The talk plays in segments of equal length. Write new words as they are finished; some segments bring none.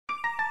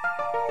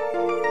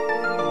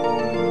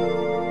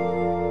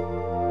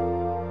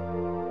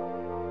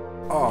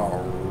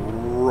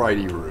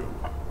Alrighty, Roo.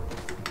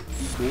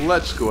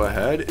 Let's go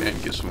ahead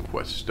and get some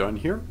quests done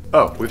here.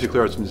 Oh, we have to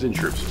clear out some Zin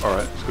troops.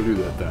 Alright, let's go do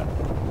that then.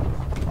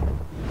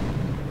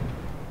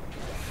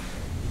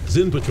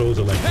 Zin patrols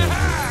are like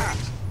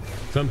campaigns.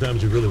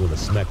 Sometimes you really want to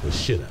smack the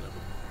shit out of them.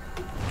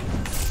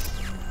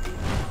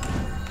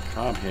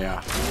 Come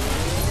here.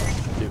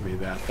 Give me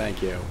that,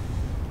 thank you.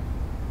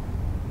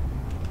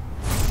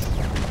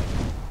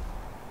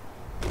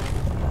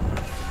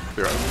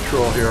 Clear out the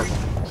patrol here.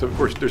 So of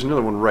course, there's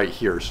another one right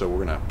here, so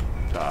we're gonna...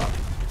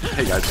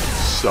 hey guys,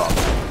 sup?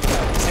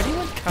 Is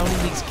anyone counting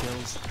these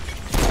kills?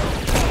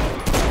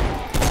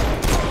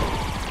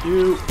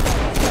 You...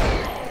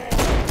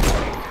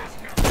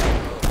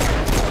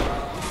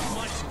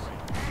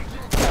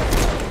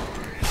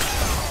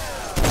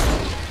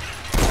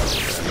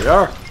 There we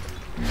are.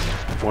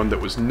 One that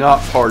was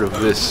not part of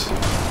this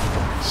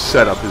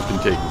setup has been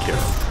taken care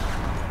of.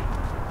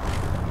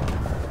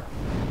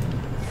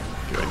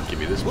 Go ahead and give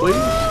me this, please.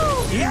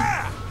 Yeah!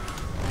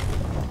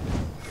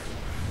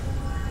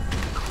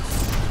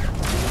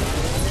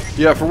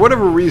 Yeah, for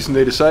whatever reason,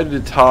 they decided to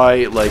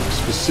tie, like,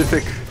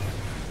 specific,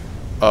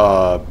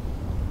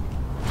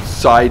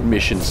 side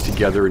missions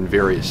together in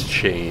various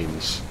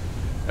chains,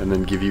 and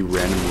then give you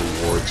random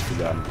rewards for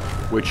them.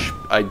 Which,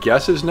 I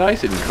guess is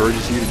nice. It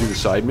encourages you to do the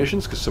side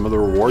missions, because some of the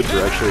rewards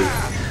are actually,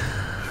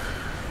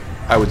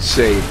 I would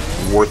say,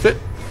 worth it.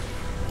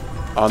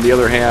 On the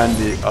other hand,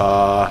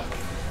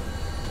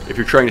 if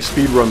you're trying to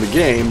speedrun the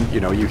game, you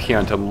know, you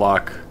can't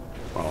unlock...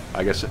 Well,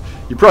 I guess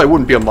you probably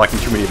wouldn't be unlocking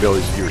too many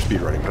abilities if you were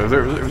speedrunning. But if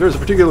there's a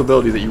particular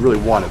ability that you really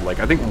wanted, like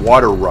I think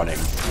water running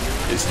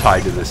is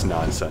tied to this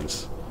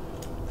nonsense.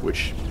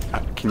 Which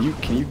can you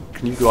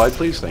glide,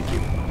 please? Thank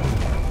you.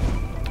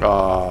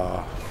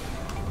 All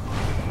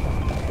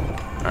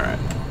right.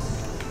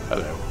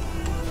 Hello.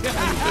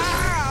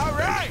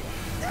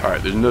 All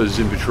right. There's another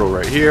Zin patrol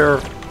right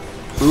here.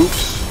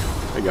 Oops.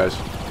 Hey guys.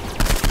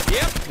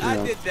 Yep, I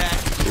did that.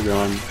 You're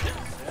gone.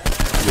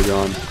 You're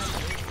gone.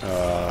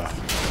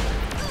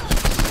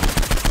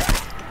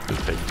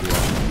 Take too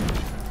long.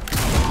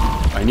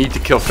 I need to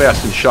kill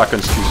fast and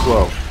shotgun's too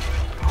slow.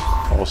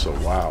 Also,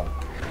 wow.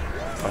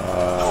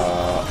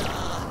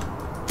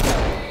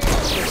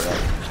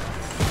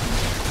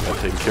 Got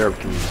taken care of.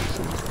 Can you see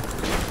some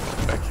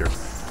back here?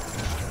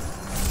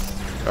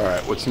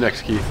 Alright, what's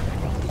next, Keith?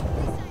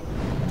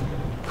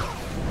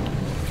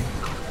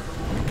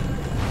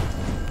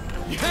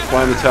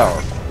 Climb the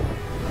tower.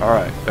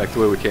 Alright, back the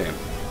way we came.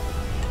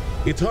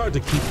 It's hard to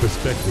keep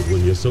perspective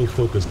when you're so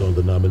focused on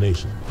the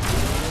nomination.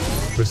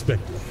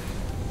 Perspective.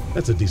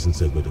 That's a decent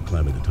segue to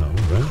climbing the tower,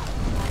 right?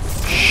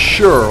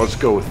 Sure, let's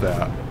go with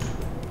that.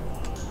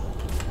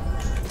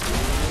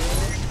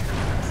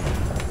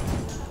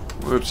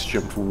 Whoops,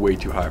 jumped way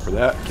too high for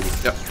that.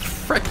 Yep.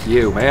 Frick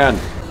you, man.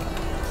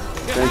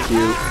 Thank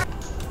you.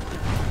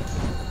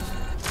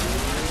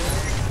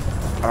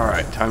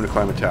 Alright, time to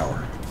climb a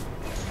tower.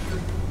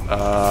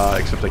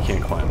 Except I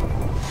can't climb.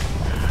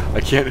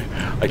 I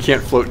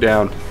can't float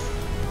down.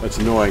 That's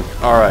annoying.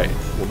 Alright,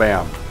 well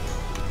bam.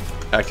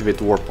 Activate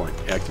the warp point.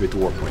 Activate the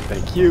warp point.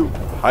 Thank you.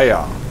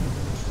 Hiya.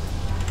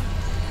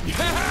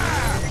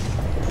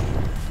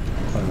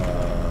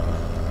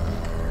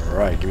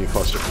 Alright, give me a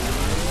cluster.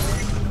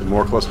 The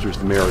more clusters,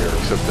 the merrier,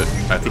 except that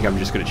I think I'm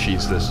just going to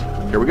cheese this.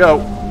 Here we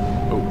go.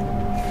 Oh.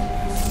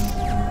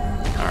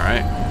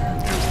 Alright.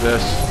 Here's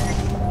this.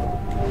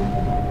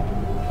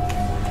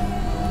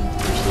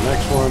 Here's the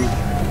next one.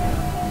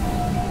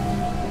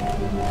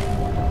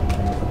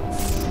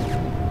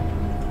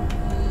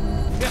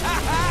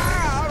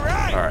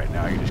 Alright,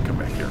 now I can just come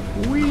back here.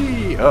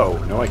 Whee! Oh,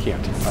 no I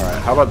can't. Alright,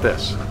 how about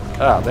this?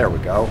 Ah, there we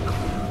go.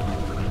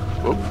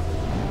 Whoop.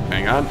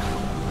 Hang on.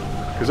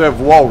 Because I have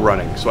wall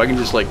running, so I can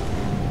just, like,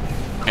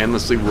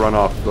 endlessly run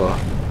off the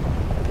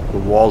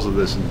walls of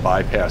this and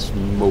bypass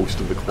most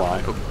of the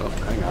climb. Oh,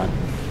 hang on.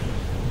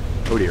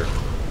 Oh dear.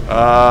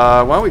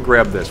 Why don't we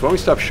grab this? Why don't we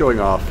stop showing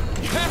off?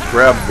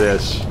 Grab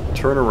this.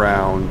 Turn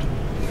around.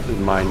 This is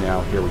mine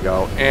now. Here we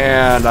go.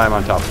 And I'm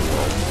on top of the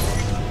world.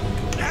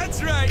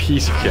 That's right.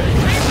 Piece of cake.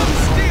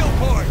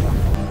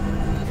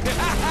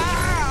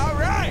 All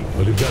right.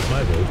 Well, you've got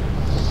my vote.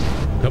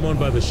 Come on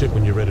by the ship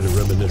when you're ready to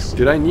reminisce.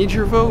 Did I need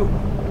your vote?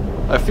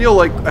 I feel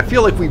like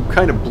we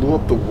kind of blew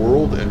up the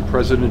world, and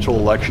presidential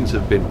elections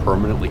have been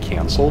permanently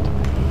canceled.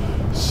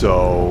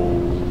 So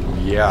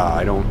yeah,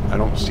 I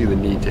don't see the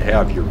need to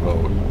have your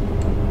vote.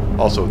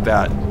 Also,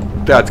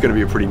 that's going to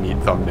be a pretty neat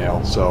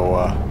thumbnail. So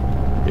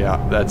yeah,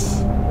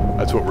 that's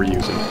what we're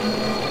using.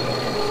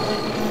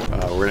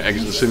 We're going to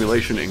exit the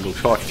simulation and go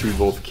talk to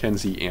both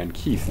Kenzie and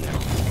Keith now,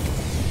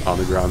 on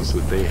the grounds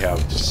that they have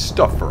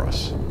stuff for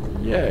us.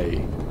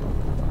 Yay.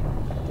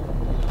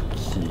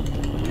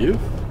 Keith?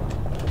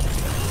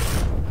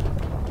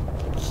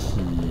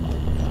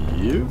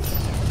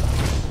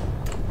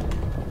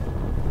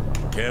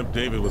 Camp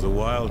David was a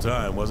wild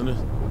time, wasn't it?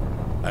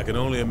 I can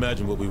only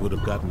imagine what we would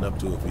have gotten up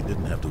to if we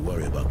didn't have to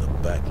worry about the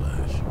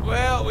backlash.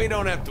 Well, we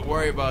don't have to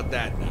worry about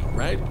that now,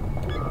 right?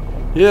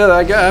 Yeah,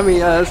 I mean,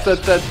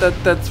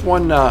 that's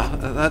one.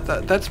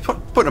 That's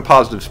putting a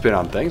positive spin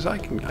on things. I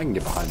can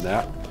get behind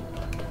that.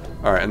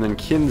 All right, and then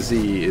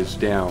Kinsey is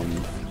down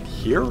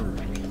here.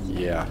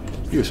 Yeah,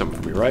 you have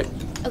something for me, right?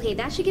 Okay,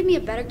 that should give me a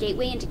better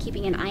gateway into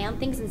keeping an eye on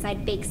things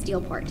inside Fake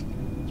Steelport.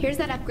 Here's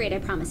that upgrade I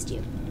promised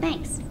you.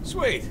 Thanks.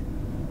 Sweet.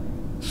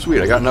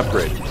 Sweet, I got an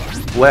upgrade.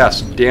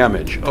 Blast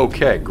damage.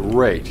 Okay,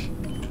 great.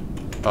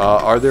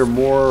 Are there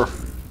more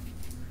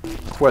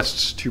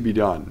quests to be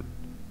done?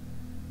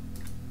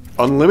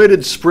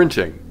 Unlimited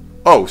sprinting.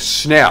 Oh,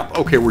 snap.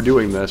 Okay, we're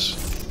doing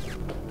this.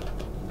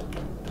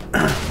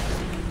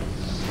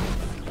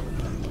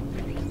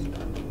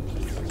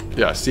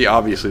 Yeah, see,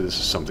 obviously this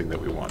is something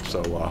that we want,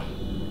 so,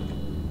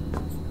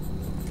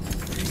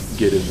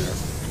 get in there.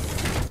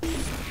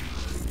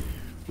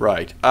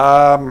 Right.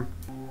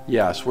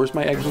 Yes, where's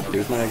my exit?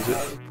 Here's my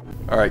exit.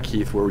 Alright,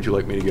 Keith, where would you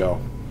like me to go?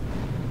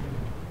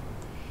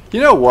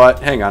 You know what?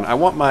 Hang on, I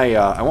want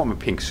my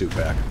pink suit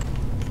back.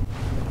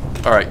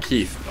 Alright,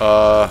 Keith,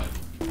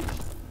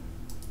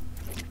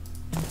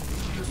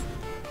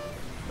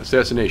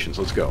 assassinations,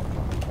 let's go.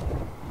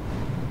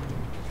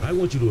 I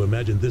want you to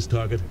imagine this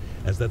target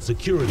as that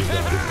security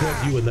guard who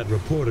caught you and that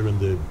reporter in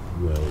the,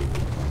 well,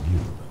 you.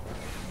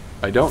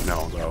 I don't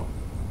know, though.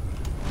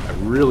 I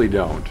really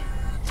don't.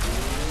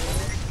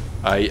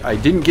 I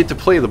didn't get to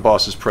play the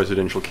boss's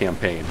presidential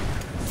campaign.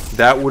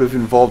 That would have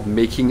involved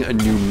making a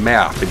new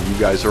map, and you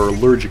guys are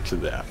allergic to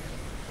that.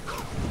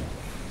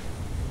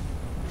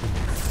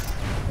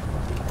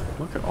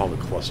 Look at all the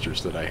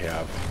clusters that I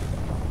have.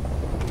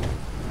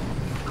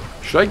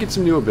 Should I get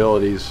some new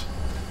abilities?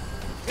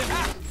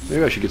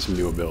 Maybe I should get some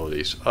new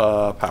abilities.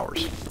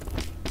 Powers.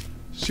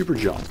 Super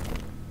jump.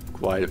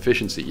 Glide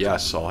efficiency.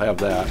 Yes, I'll have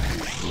that.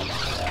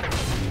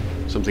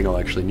 Something I'll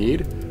actually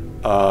need.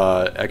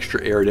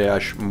 Extra air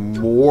dash.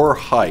 More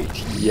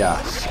height.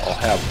 Yes, I'll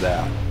have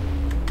that.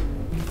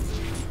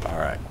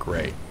 Alright,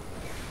 great.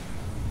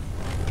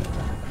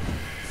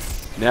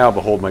 Now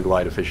behold my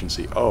glide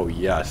efficiency. Oh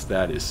yes,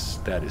 that is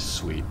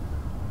sweet.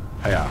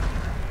 Yeah.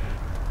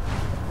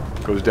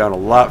 Goes down a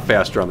lot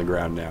faster on the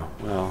ground now.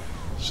 Well,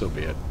 so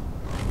be it.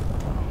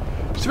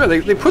 So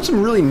they put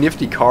some really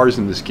nifty cars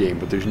in this game,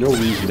 but there's no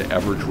reason to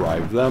ever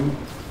drive them.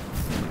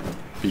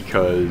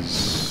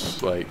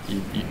 Because, like, you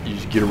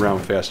just get around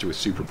faster with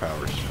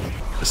superpowers.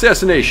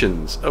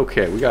 Assassinations!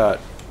 Okay, we got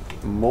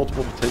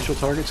multiple potential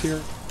targets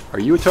here. Are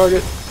you a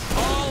target?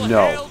 All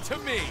No. hail to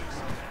me.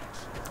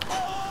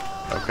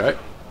 Okay.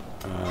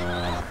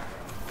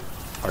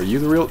 Are you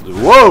the real...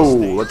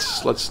 Whoa!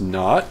 Let's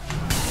not.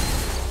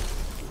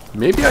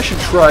 Maybe I should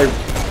try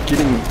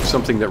getting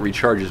something that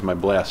recharges my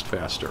blast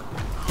faster.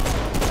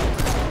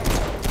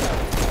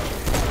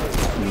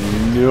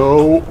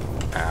 No.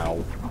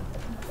 Ow.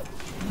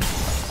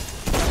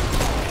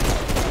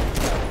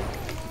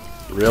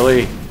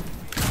 Really?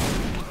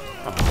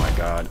 Oh my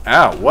god.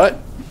 Ow, what?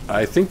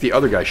 I think the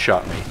other guy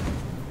shot me.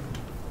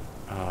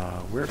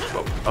 Where?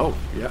 Oh,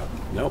 yeah.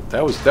 Nope,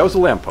 that was a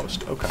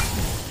lamppost. Okay.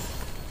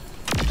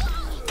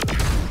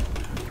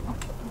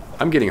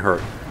 I'm getting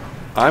hurt.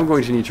 I'm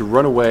going to need to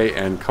run away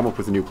and come up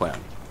with a new plan.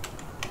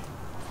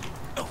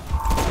 Ow.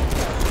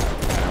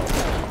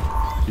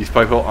 These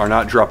people are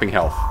not dropping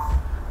health.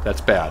 That's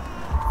bad.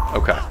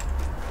 Okay.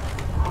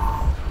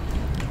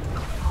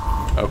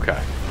 Okay.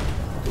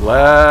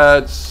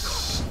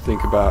 Let's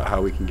think about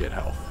how we can get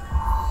health.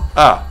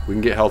 Ah, we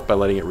can get health by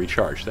letting it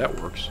recharge. That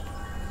works.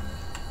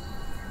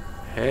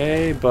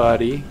 Hey,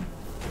 buddy.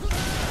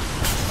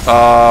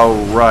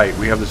 Right.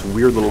 We have this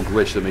weird little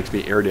glitch that makes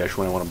me air dash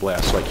when I want to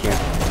blast, so I can't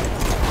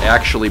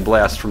actually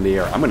blast from the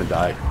air. I'm gonna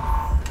die.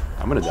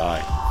 I'm gonna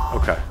die.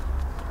 Okay.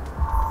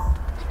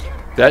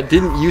 That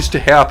didn't used to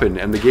happen,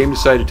 and the game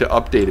decided to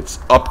update its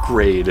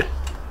upgrade.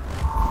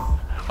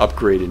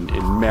 Upgrade in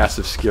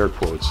massive scare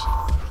quotes.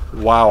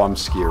 Wow, I'm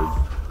scared.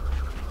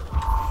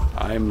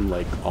 I'm,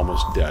 like,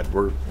 almost dead.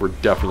 We're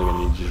definitely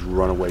gonna need to just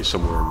run away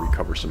somewhere and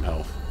recover some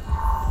health.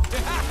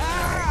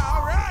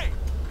 All right.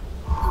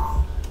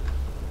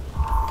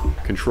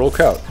 Control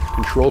crouch.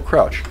 Control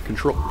crouch.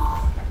 Control...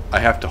 I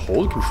have to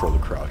hold control to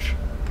crouch.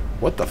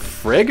 What the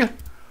frig?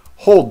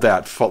 Hold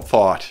that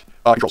thought.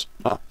 Controls.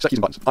 Set keys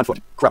and buttons. On foot.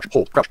 Crouch.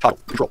 Hold. Crouch. Toggle.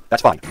 Control.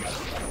 That's fine.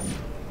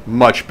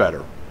 Much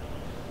better.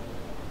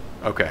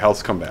 Okay,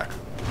 health's come back.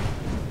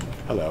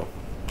 Hello.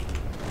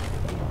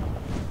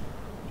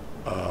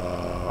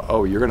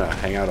 Oh, you're gonna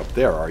hang out up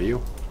there, are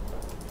you?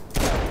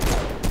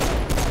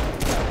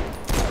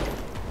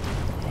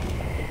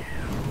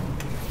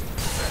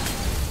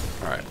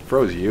 Alright,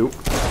 froze you.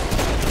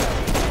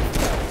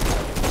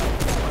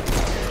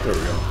 There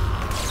we go.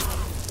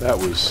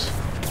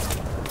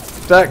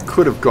 That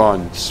could have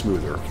gone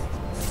smoother.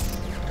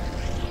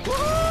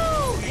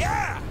 Woo!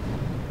 Yeah.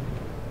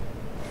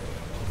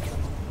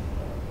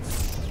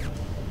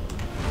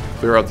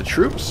 Clear out the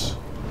troops.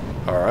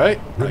 Alright,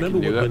 I Remember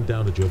can do what that. went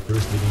down at your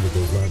first meeting with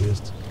those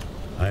lobbyists?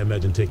 I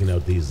imagine taking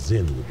out these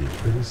Zin would be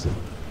pretty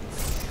simple.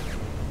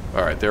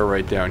 Alright, they're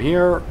right down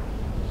here.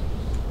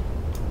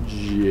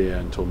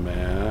 Gentleman.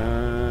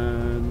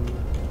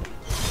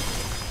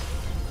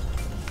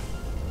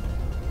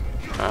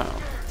 Oh.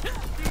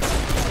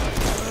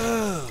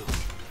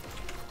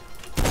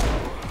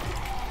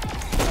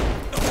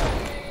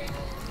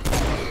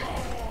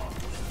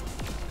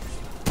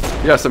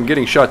 Yes, I'm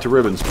getting shot to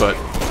ribbons, but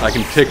I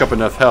can pick up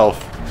enough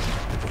health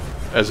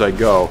as I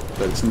go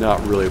that it's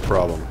not really a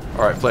problem.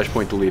 Alright,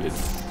 flashpoint deleted.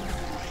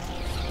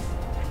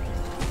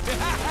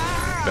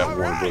 That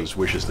Warner Bros.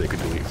 Wishes they could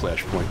delete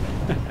flashpoint.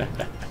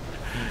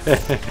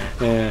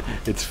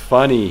 It's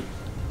funny.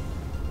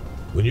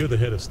 When you're the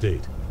head of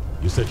state,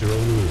 you set your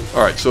own rules.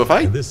 Alright, so if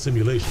I... And this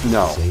simulation is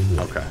No. the same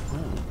way. Okay.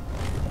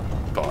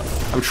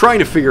 I'm trying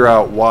to figure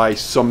out why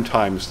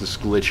sometimes this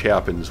glitch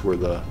happens where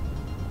the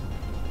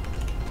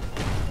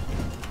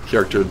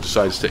character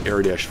decides to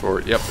air dash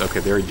forward. Yep, okay,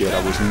 there he did.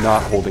 I was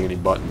not holding any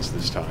buttons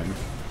this time.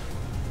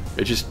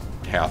 It just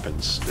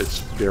happens. It's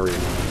very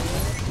annoying.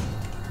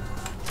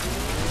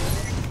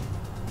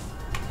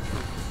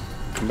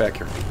 Come back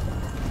here.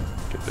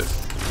 Get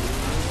this.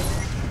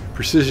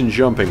 Precision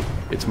jumping.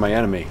 It's my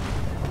enemy.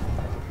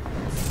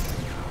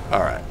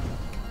 Alright.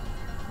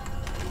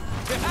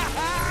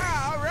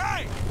 All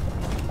right.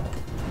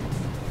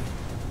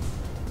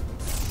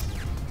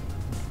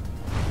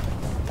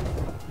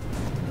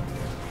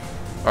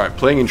 Alright,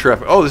 playing in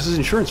traffic. Oh, this is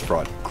insurance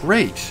fraud.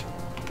 Great.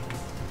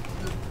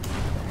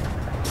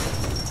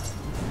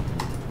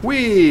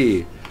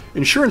 Whee!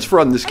 Insurance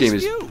fraud in this game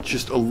is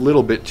just a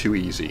little bit too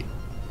easy.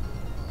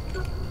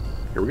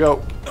 Here we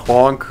go.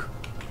 Bonk.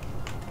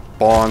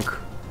 Bonk.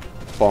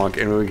 Bonk.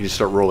 And we can just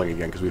start rolling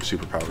again because we have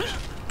superpowers.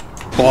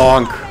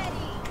 Bonk.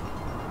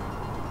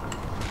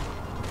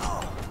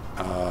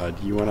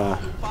 Do you wanna...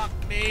 Fuck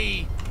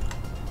me.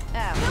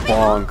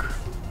 Bonk.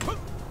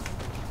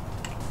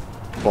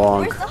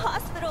 Bonk. Where's the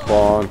hospital?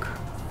 Bonk.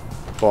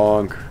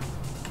 Bonk.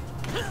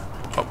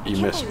 Oh, you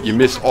missed. You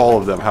missed all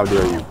of them. How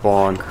dare you?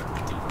 Bonk.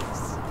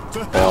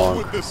 To hell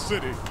with Bonk. this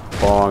city.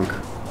 Bonk.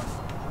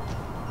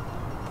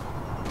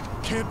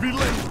 Can't be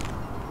late.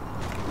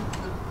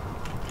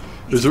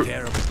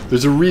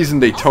 There's a reason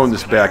they toned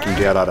this back in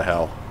Get Out of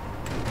Hell.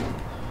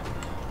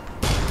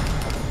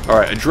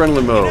 Alright,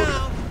 adrenaline mode.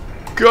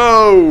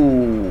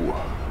 Go!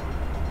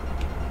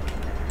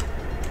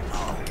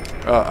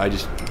 I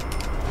just...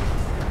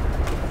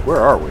 Where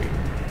are we?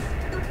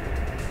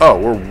 Oh,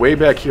 we're way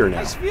back here now.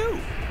 Nice view.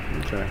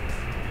 Okay.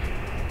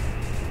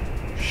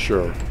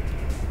 Sure.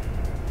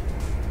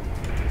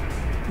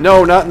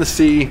 No, not in the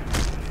sea.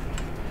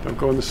 Don't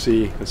go in the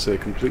sea. That's a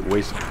complete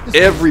waste of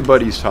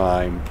everybody's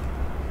time.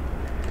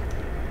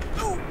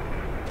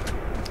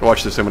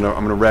 Watch this. I'm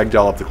gonna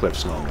ragdoll up the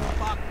cliffs. No, I'm not.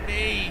 Fuck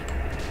me.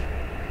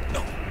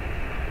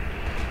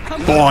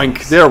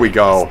 Boink! There we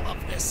go.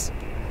 Love this.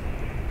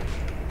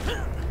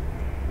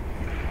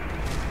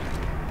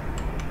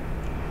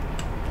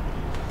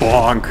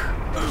 Bonk.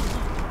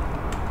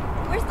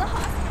 Where's the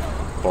hospital?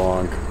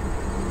 Bonk.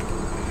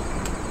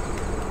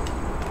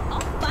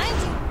 I'll find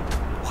you.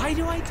 Why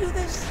do I do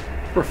this?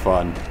 For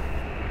fun.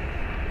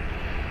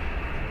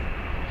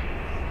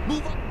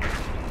 Move up.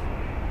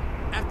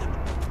 After.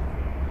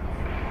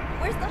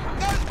 Where's the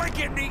hospital? Don't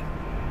forget me.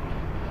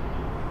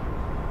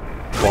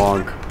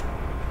 Bonk.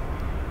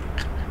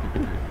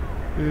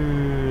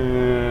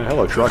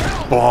 Hello, truck.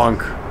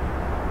 Bonk.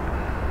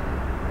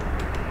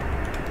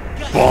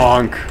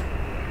 Bonk.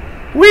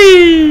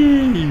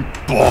 Whee!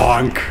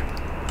 Bonk.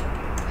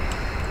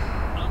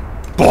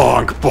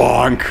 Bonk,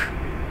 bonk.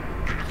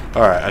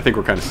 Alright, I think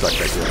we're kind of stuck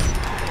back there.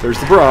 There's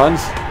the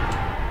bronze.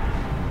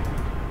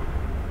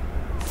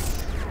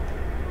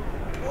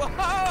 Whoa,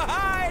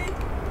 hi.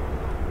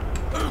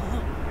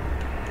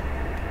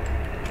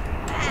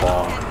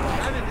 Bonk.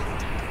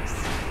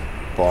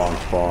 Bonk,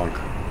 bonk,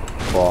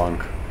 bonk.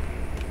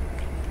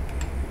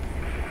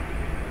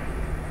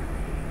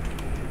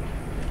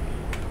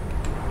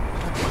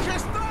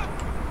 Just stop.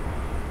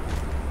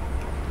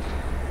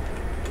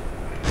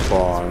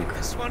 Bonk.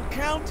 This one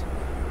count?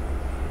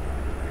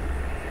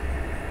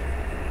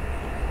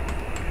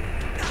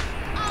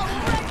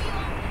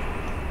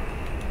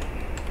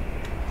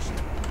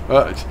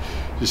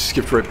 Just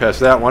skipped right past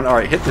that one.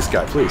 Alright, hit this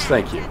guy, please.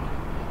 Thank you.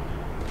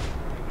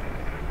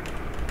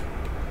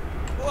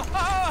 Whoa,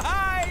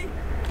 hi.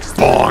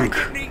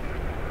 Bonk. Me.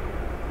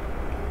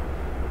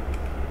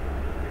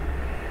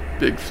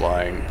 Big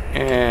flying.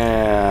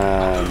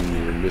 And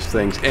we're gonna miss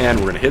things. And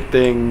we're gonna hit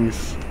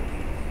things.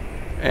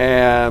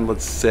 And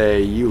let's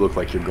say you look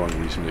like you're going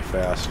reasonably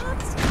fast.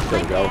 There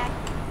we go.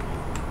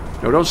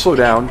 No, don't slow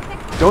down.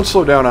 Don't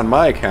slow down on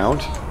my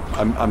account.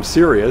 I'm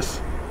serious.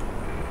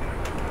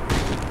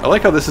 I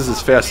like how this is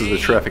as fast as the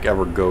traffic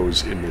ever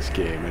goes in this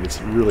game, and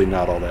it's really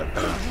not all that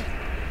fast.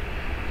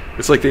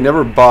 It's like they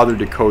never bothered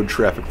to code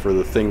traffic for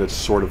the thing that's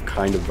sort of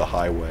kind of the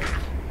highway.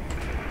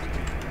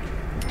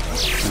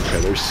 Okay,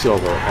 there's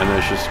silver, and then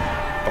it's just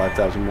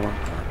 5,000 more?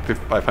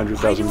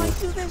 500,000 more? Why do I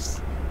do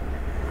this?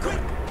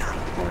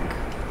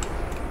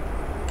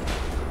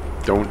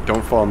 Bonk.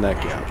 Don't fall in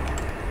that gap.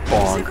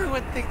 Does Bonk.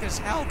 everyone think this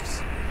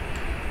helps?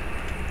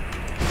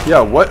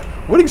 Yeah, what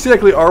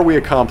exactly are we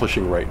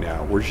accomplishing right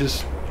now? We're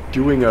just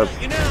doing a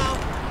You know.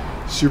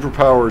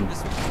 superpowered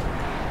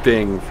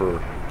thing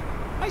for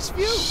Nice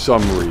view.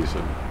 some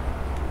reason.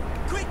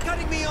 Quit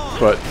cutting me off.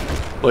 But,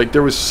 like,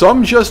 there was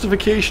some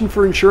justification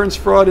for insurance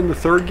fraud in the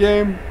third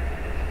game.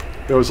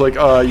 It was like,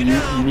 you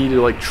needed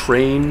to, like,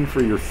 train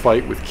for your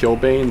fight with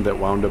Killbane that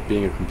wound up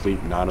being a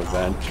complete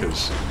non-event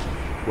because,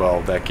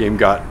 well, that game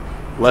got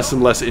less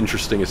and less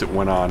interesting as it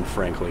went on,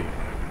 frankly.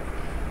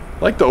 I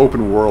like the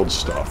open world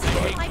stuff,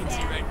 but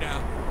Right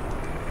now.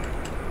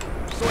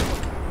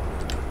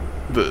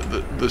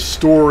 the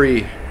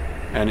story,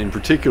 and in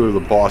particular the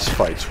boss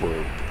fights,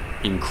 were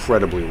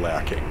incredibly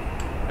lacking.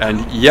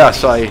 And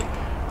yes,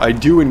 I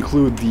do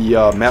include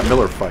the Matt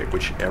Miller fight,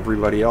 which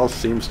everybody else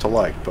seems to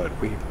like, but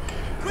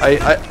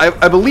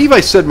I believe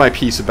I said my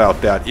piece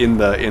about that in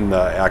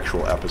the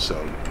actual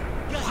episode.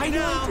 Why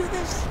do I do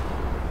this?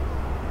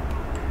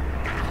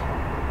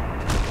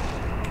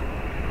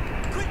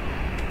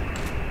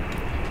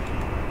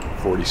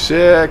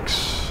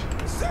 46,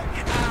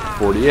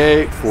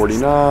 48,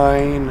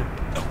 49.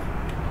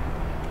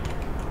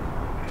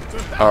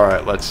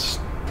 Alright, let's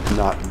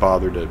not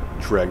bother to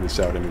drag this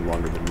out any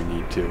longer than we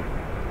need to.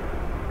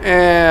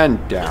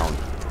 And down.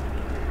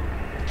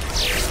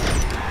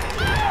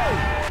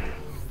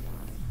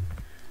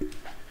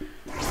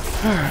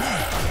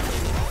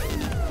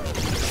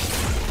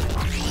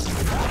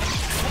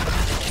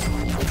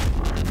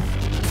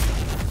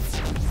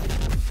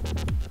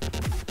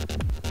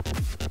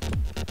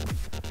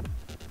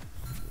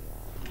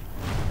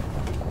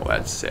 Well,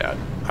 that's sad.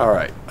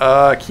 Alright,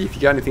 Keith,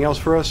 you got anything else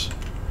for us?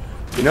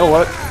 You know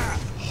what?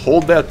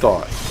 Hold that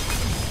thought.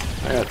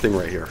 I got a thing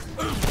right here.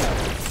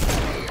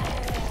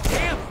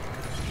 Damn.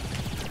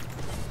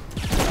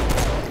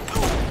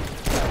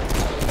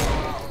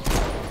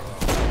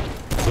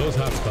 Those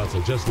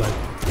hotspots are just like,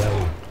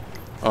 well,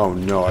 Oh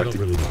no, I I have don't to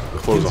really know.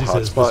 close a Kinsey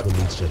says hotspot. this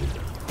one needs shutting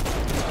down.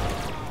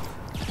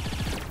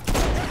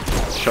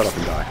 Shut up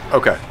and die.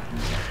 Okay.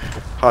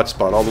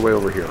 Hotspot all the way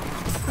over here.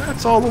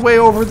 That's all the way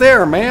over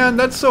there, man.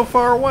 That's so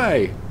far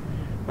away. All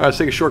right, let's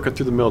take a shortcut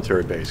through the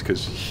military base,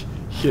 because,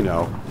 you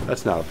know,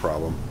 that's not a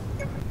problem.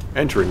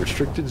 Entering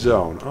restricted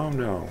zone. Oh,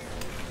 no.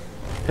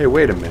 Hey,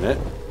 wait a minute.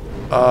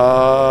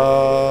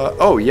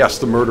 Oh, yes,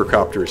 the murder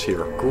copter is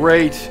here.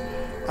 Great.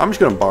 I'm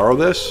just going to borrow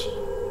this.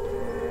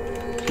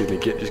 Excuse me,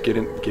 just get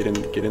in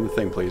the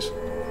thing, please.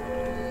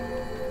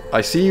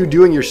 I see you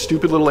doing your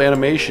stupid little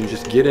animation.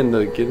 Just get in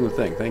the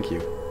thing. Thank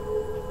you.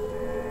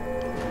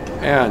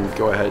 And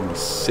go ahead and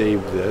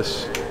save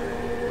this.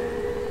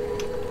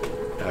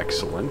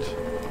 Excellent.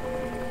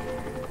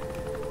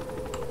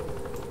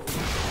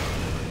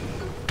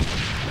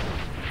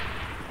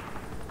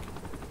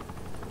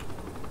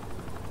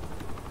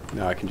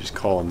 Now I can just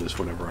call on this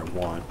whenever I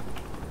want,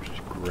 which is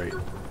great.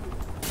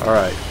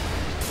 Alright.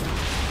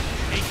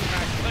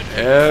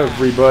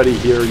 Everybody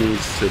here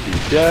needs to be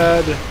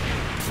dead,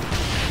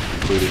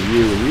 including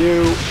you and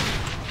you.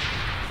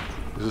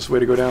 Is this the way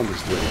to go down? This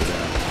is the way to go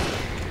down.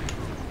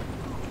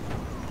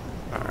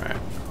 Alright.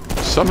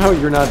 Somehow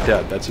you're not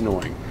dead. That's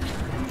annoying.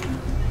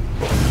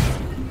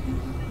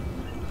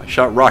 I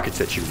shot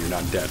rockets at you and you're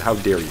not dead. How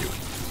dare you?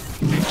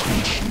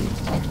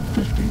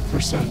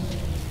 15%.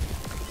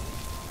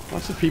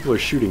 Lots of people are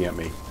shooting at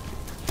me.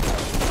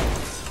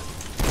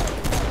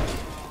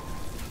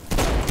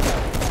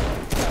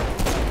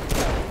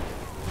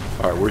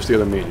 Alright, where's the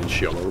other maintenance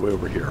shield? All the way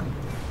over here.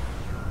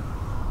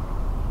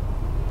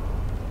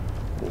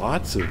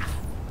 Lots of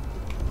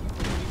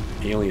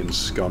alien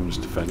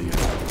scums defending it.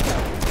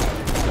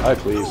 Die,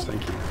 please.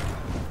 Thank you.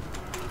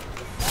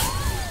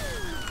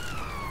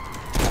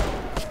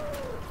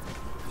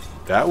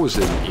 That was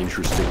an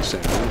interesting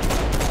sound.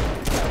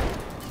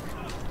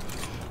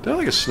 Do I have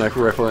like a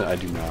sniper rifle? I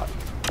do not.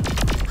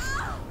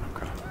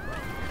 Okay.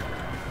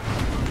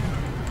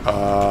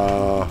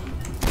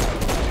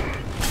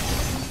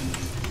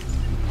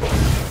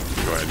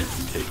 Go ahead and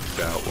take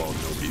that while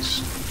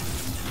nobody's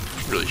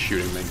really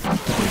shooting me.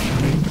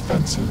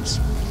 Defenses.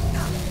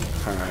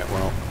 Alright,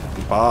 well,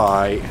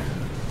 bye.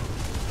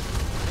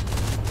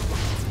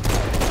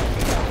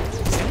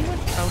 Is anyone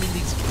counting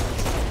these?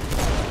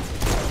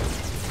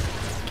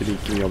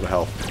 Give me all the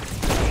health.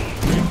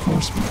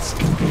 Reinforcements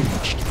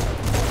engaged.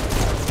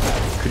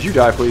 Could you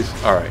die, please?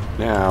 Alright,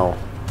 now...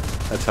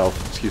 That's health.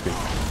 Excuse me.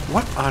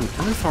 What on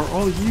earth are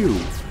all you?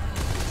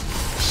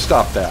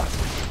 Stop that.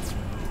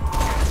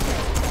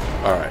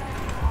 Alright.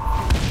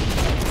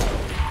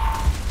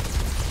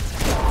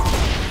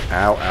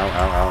 Ow, ow,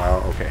 ow,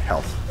 ow, ow. Okay,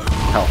 health.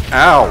 Health.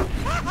 Ow!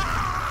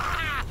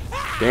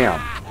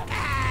 Damn.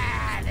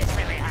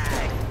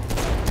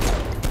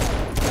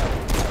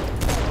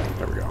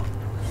 There we go.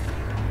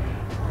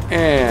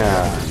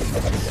 And...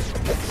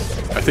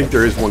 I think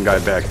there is one guy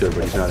back there,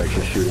 but he's not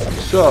actually shooting him.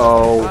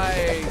 So...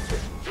 I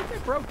think I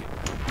broke it.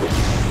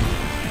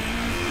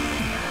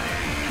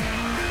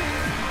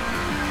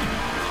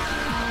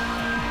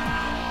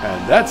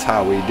 And that's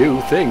how we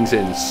do things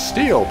in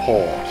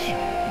Steelport.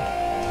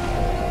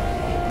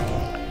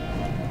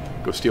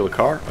 Go steal a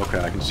car? Okay,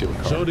 I can steal a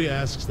car. Jody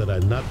asks that I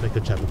not make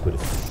a Chappaquiddick,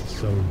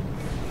 so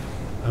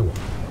I won't.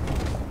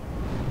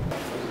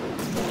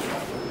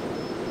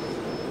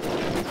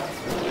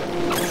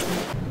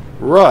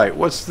 Right,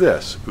 what's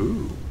this?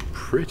 Ooh,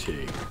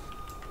 pretty.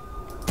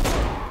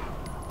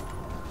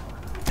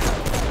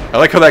 I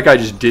like how that guy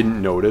just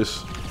didn't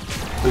notice.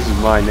 This is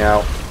mine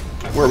now.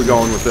 Where are we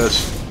going with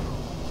this?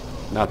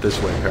 Not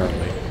this way,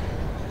 apparently.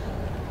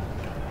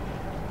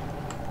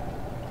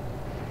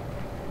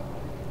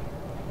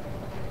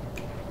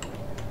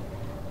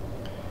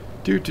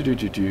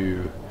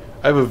 Do.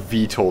 I have a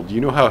VTOL. Do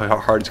you know how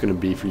hard it's going to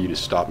be for you to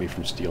stop me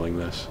from stealing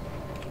this?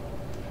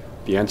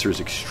 The answer is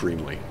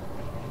extremely.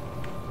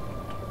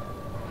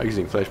 I'm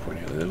using flashpoint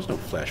here. There's no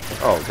flashpoint.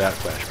 Oh, that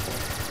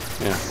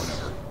flashpoint. Yeah,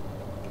 whatever.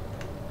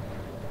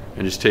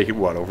 And just take it,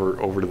 what,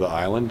 over to the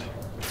island?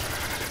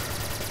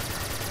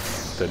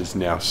 That is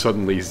now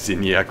suddenly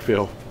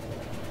Zinniakville.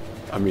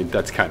 I mean,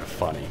 that's kind of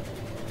funny.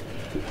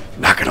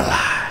 Not gonna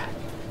lie.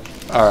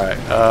 Alright,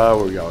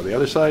 where we go? The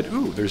other side?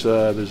 Ooh, there's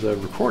a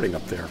recording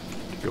up there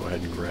to go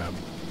ahead and grab.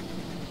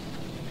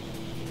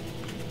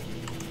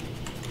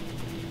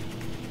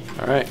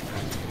 Alright.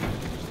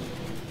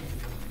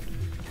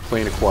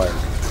 Plane acquired.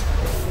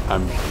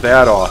 I'm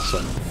that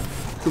awesome.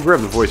 We'll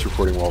grab the voice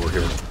recording while we're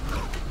here.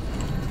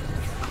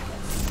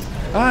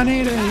 I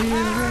need a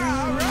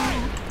hero.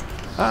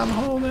 I'm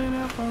holding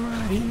up for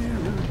a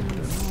hero.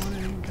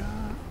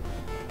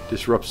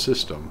 Disrupt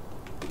system.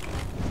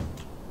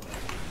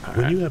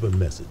 When you have a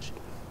message,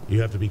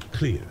 you have to be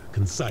clear,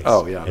 concise,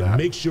 yeah, and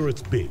make sure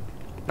it's big.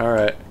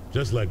 Alright.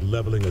 Just like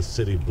leveling a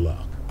city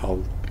block.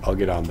 I'll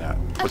get on that.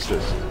 What's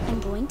this?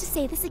 I'm going to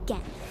say this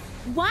again.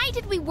 Why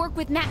did we work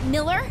with Matt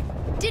Miller?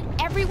 Did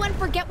everyone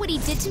forget what he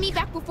did to me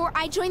back before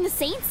I joined the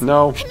Saints?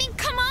 No. I mean,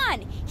 come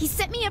on! He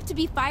set me up to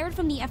be fired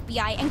from the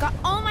FBI and got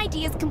all my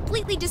ideas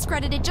completely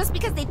discredited just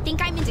because they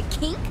think I'm into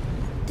kink?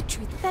 The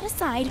truth of that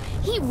aside,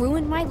 he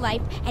ruined my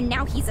life and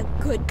now he's a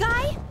good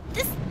guy?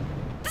 This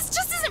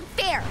just isn't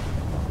fair!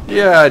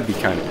 Yeah, I'd be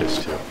kind of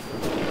pissed too.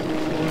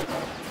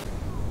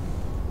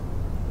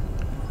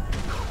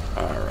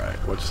 Alright,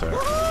 what's that?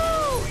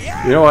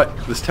 You know what?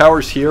 This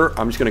tower's here.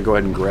 I'm just going to go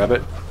ahead and grab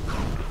it.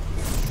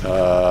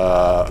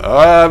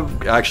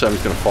 Actually, I'm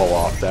just going to fall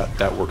off.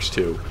 That works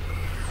too.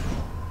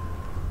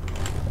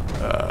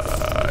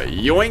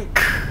 Yoink!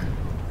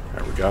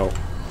 There we go.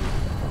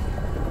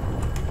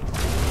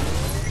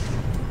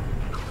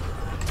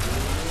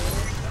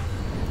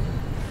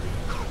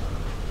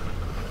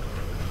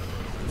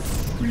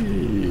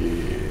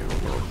 We'll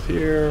go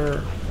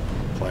here.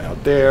 Fly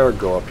out there.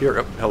 Go up here.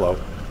 Oh, hello.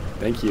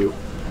 Thank you.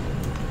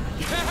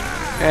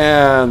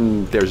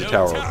 And there's a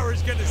tower.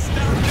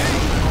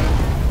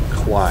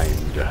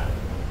 Climbed.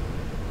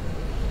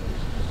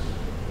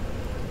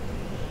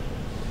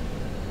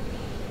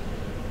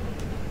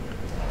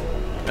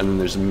 And then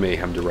there's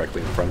mayhem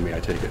directly in front of me. I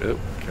take it. Oh,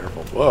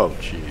 careful. Whoa,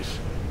 jeez.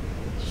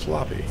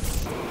 Sloppy.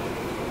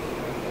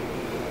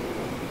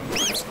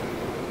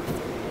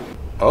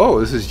 Oh,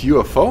 this is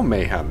UFO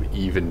mayhem.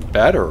 Even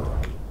better.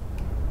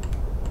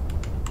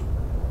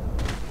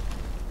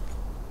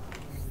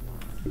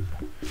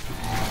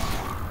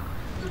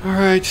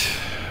 Alright.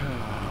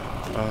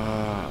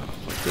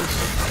 Like this.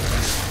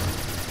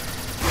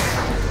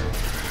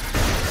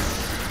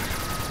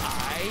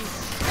 I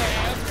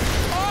am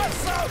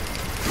awesome!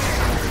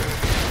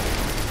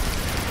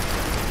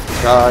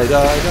 Die, die,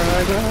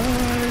 die, die,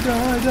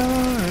 die, die,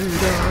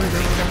 die,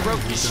 I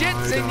broke your shit,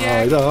 die,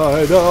 Zinyak!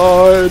 die,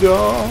 die,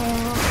 die.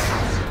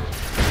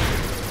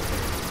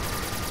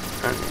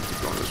 I'm gonna keep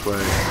going this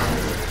way.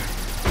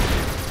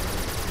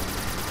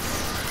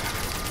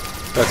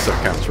 That stuff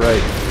counts,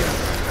 right? Yeah.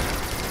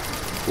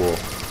 Cool.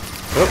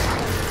 Oh.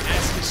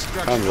 Ass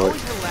destruction Convoy.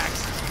 always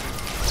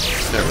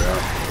relaxes. There we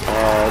are.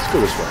 Let's go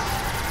this way.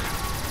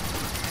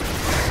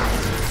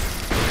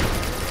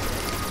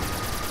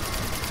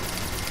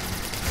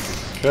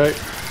 Okay.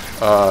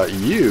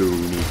 You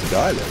need to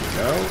die. There we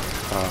go.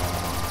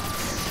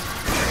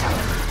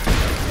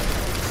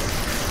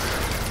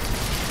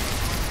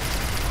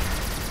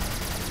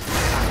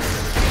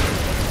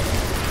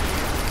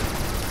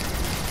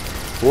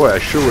 Boy, I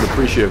sure would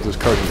appreciate if those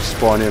cards would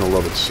spawn in a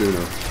little bit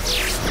sooner,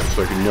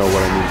 so I can know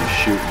what I need to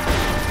shoot.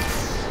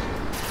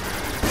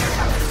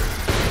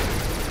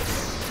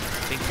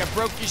 Think I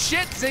broke your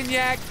shit,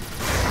 Zinyak!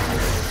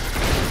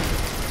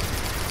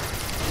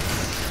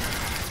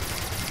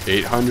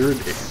 800.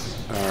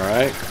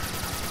 Alright.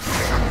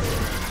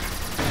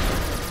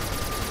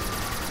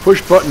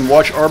 Push button,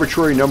 watch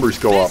arbitrary numbers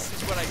go up. This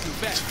is what I do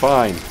It's best.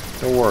 fine.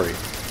 Don't worry.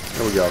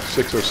 There we go.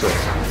 606.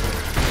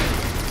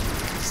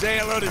 Say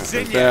hello to There's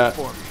Zinyak that.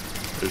 for me.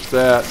 There's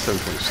that.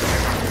 727.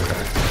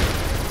 Okay.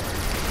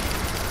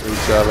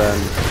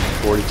 37.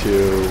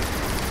 42.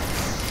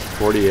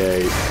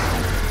 48.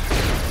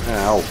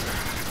 Ow.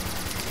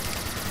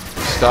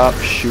 Stop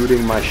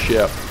shooting my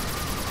ship.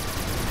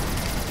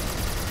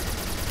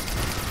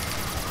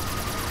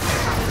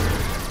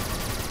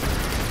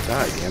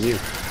 Die, damn you.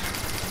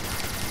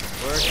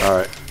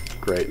 Alright.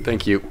 Great.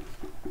 Thank you.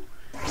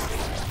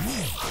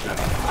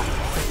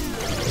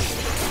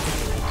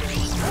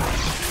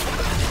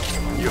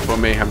 UFO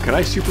mayhem. Can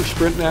I super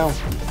sprint now?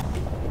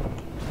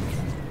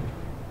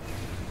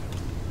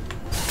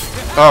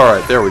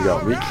 Alright, there we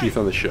go. Meet Keith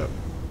on the ship.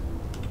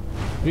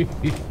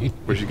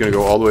 Which is going to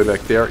go all the way back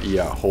there?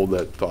 Yeah, hold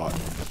that thought.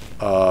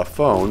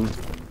 Phone.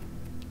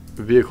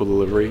 Vehicle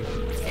delivery.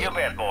 You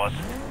bet, boss.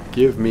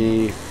 Give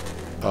me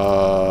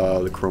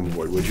the chrome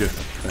board, would you?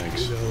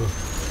 Thanks. You know,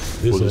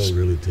 this We'll all just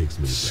really takes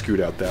me back. Scoot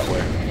out that way.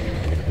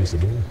 Want to do some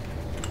more?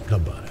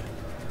 Come by.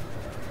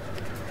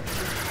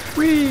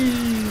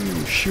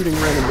 Whee! Shooting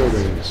random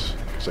buildings.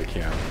 Because I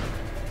can.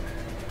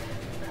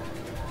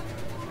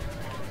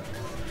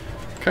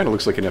 Kind of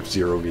looks like an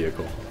F-Zero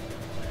vehicle.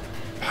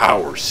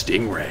 Power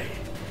Stingray.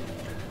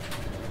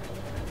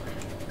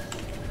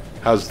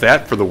 How's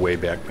that for the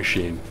Wayback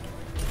Machine?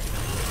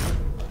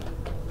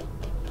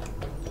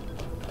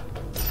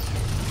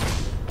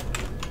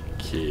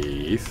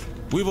 Keith.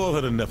 We've all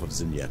had enough of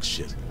Zinyak's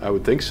shit. I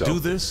would think so. Do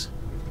this,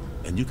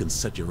 and you can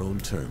set your own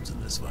terms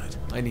in this fight.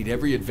 I need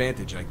every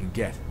advantage I can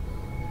get.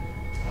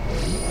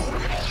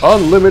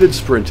 Unlimited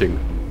sprinting.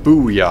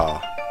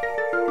 Booyah.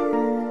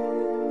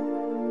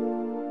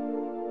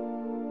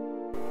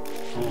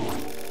 4,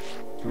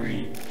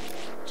 3,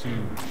 2,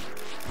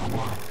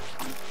 1.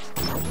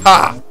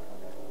 Ah!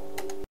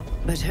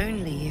 But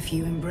only if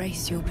you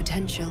embrace your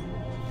potential.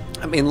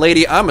 I mean,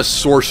 lady, I'm a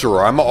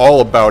sorcerer. I'm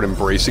all about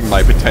embracing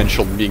my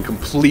potential and being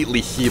completely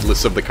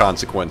heedless of the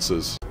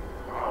consequences.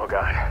 Oh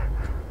god,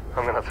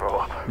 I'm gonna throw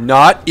up.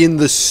 Not in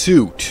the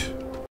suit.